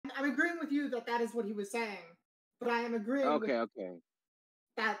with you that is what he was saying, but I am agreeing with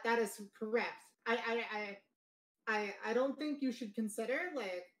that is correct. I don't think you should consider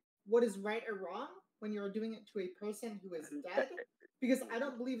like what is right or wrong when you're doing it to a person who is dead, because I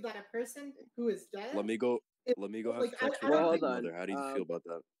don't believe that a person who is dead. Let me go. Have like, sex with your mother. How do you feel about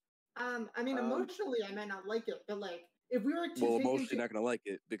that? I mean, emotionally, I might not like it, but like, if we were to emotionally not gonna like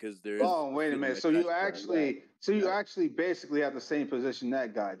it because there's. Oh, wait a minute. So you actually basically have the same position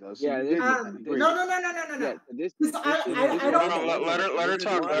that guy does. So no. Yeah, let her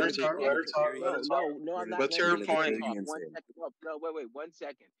talk. No, I'm not. What's your point? No, wait, 1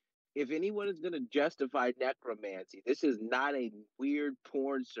 second. If anyone is going to justify necromancy, this is not a weird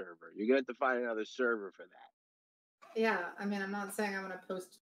porn server. You're going to have to find another server for that. Yeah, I mean, I'm not saying I'm going to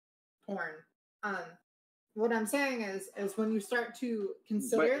post porn. What I'm saying is when you start to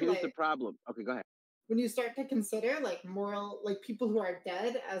consider, but here's the problem. Okay, go ahead. When you start to consider like moral, like people who are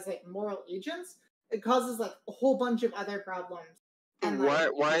dead as like moral agents, it causes like a whole bunch of other problems. And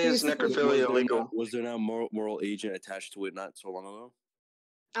why is necrophilia illegal? Was there not a moral agent attached to it not so long ago?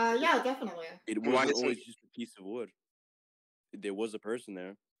 Yeah, definitely. It wasn't always just a piece of wood. There was a person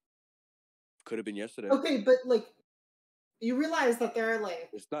there. Could have been yesterday. Okay, but like, you realize that there are like...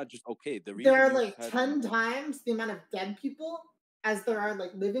 It's not just okay. There are like 10 times the amount of dead people as there are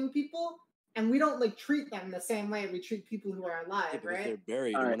like living people, and we don't like treat them the same way we treat people who are alive, right? They're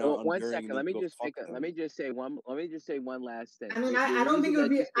buried. All right, 1 second. Let me just say one last thing. I mean, I don't think it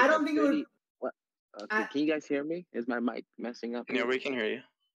would be. I don't think it would. What? Okay, can you guys hear me? Is my mic messing up? Yeah, we can hear you.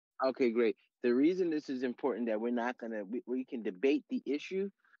 Okay, great. The reason this is important that we're not gonna we can debate the issue,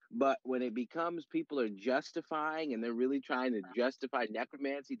 but when it becomes people are justifying and they're really trying to justify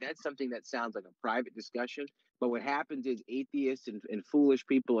necromancy, that's something that sounds like a private discussion. But what happens is atheists and foolish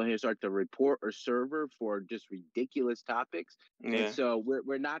people are here start to report or server for just ridiculous topics. Yeah. And so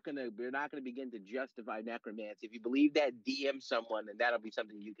we're not gonna begin to justify necromancy. If you believe that, DM someone, and that'll be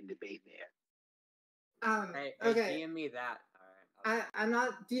something you can debate there. Hey, okay. DM me that. I'm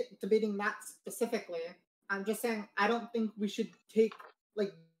not debating that specifically. I'm just saying I don't think we should take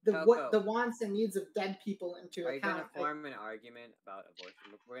like the wants and needs of dead people into account. Are you going to form an argument about abortion?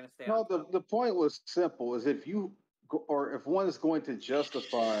 We're going to stay. No, the point was simple: is if one is going to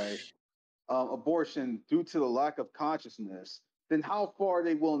justify abortion due to the lack of consciousness, then how far are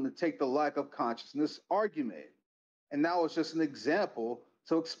they willing to take the lack of consciousness argument? And now it's just an example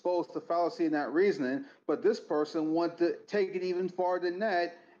to expose the fallacy in that reasoning, but this person wanted to take it even farther than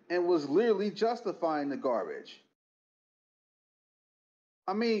that and was literally justifying the garbage.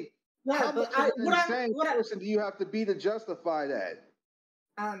 I mean, how much of an insane person do you have to be to justify that?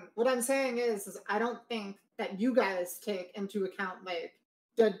 What I'm saying is I don't think that you guys take into account like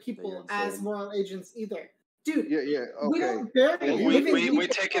dead people as moral agents either. Dude, okay. We don't bury we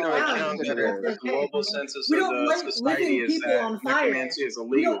take into account that the global census of the society is that necromancy is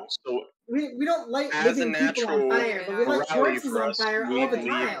illegal. So we don't light living people on fire, but we light corpses on fire all the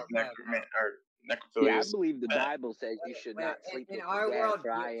time. Yeah, I believe the Bible says you should not sleep with our world.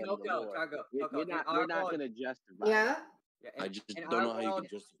 You're not going to justify. Yeah. I just don't know how you can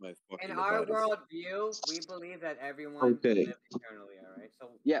justify fucking in our worldview, we believe that everyone lives eternally, all right?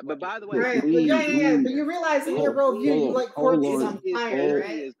 So yeah, but by the way, right. But you realize in your worldview you like corpses on fire,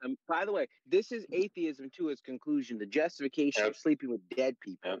 right? By the way, this is atheism to its conclusion, the justification of sleeping with dead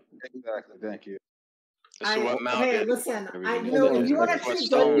people. Exactly. Thank you. Hey, listen. If you want to treat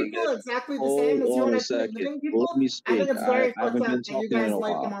dead people exactly the same as you want to treat living people, I think it's very fucked up that you guys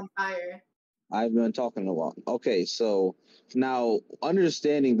light them on fire. I've been talking a while. Okay, so now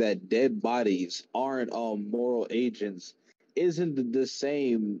understanding that dead bodies aren't moral agents isn't the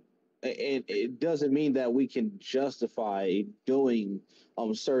same, and it doesn't mean that we can justify doing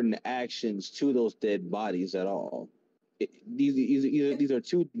certain actions to those dead bodies at all. These are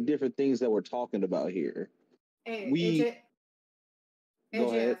two different things that we're talking about here. Hey,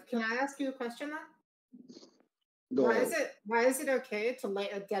 AJ, can I ask you a question then? Why is it okay to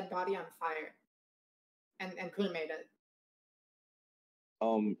light a dead body on fire and cremate it?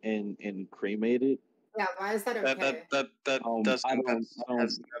 And cremate it? Yeah, why is that okay? That has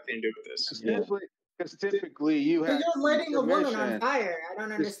nothing to do with this. Because typically you have. You're lighting a woman on fire. I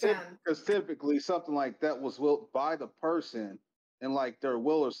don't understand. Because typically something like that was willed by the person and like their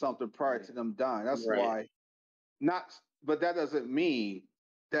will or something prior to them dying. That's why. But that doesn't mean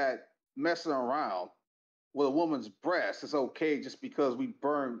that messing around with a woman's breast is okay just because we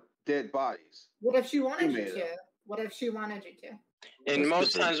burn dead bodies. What if she wanted you to? What if she wanted you to? And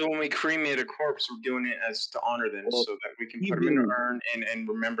most times when we cremate a corpse, we're doing it as to honor them, so that we can put them in an urn and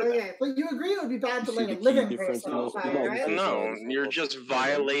remember them. Okay, but you agree it would be bad to light a living person on fire, right? No, you're just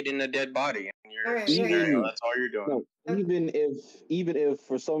violating a dead body. You're scenario. That's all you're doing. No, even if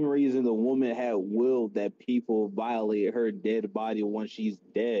for some reason the woman had willed that people violate her dead body once she's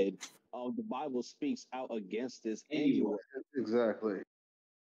dead, the Bible speaks out against this anyway. Exactly.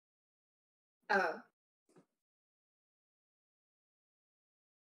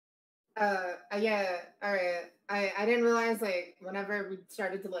 Yeah, all right. I didn't realize, like, whenever we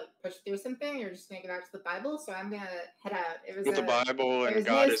started to, like, push through something, you're just gonna go back to the Bible, so I'm gonna head out. It was the Bible and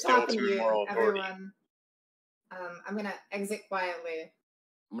God is the ultimate moral authority. Everyone. I'm gonna exit quietly.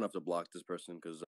 I'm gonna have to block this person because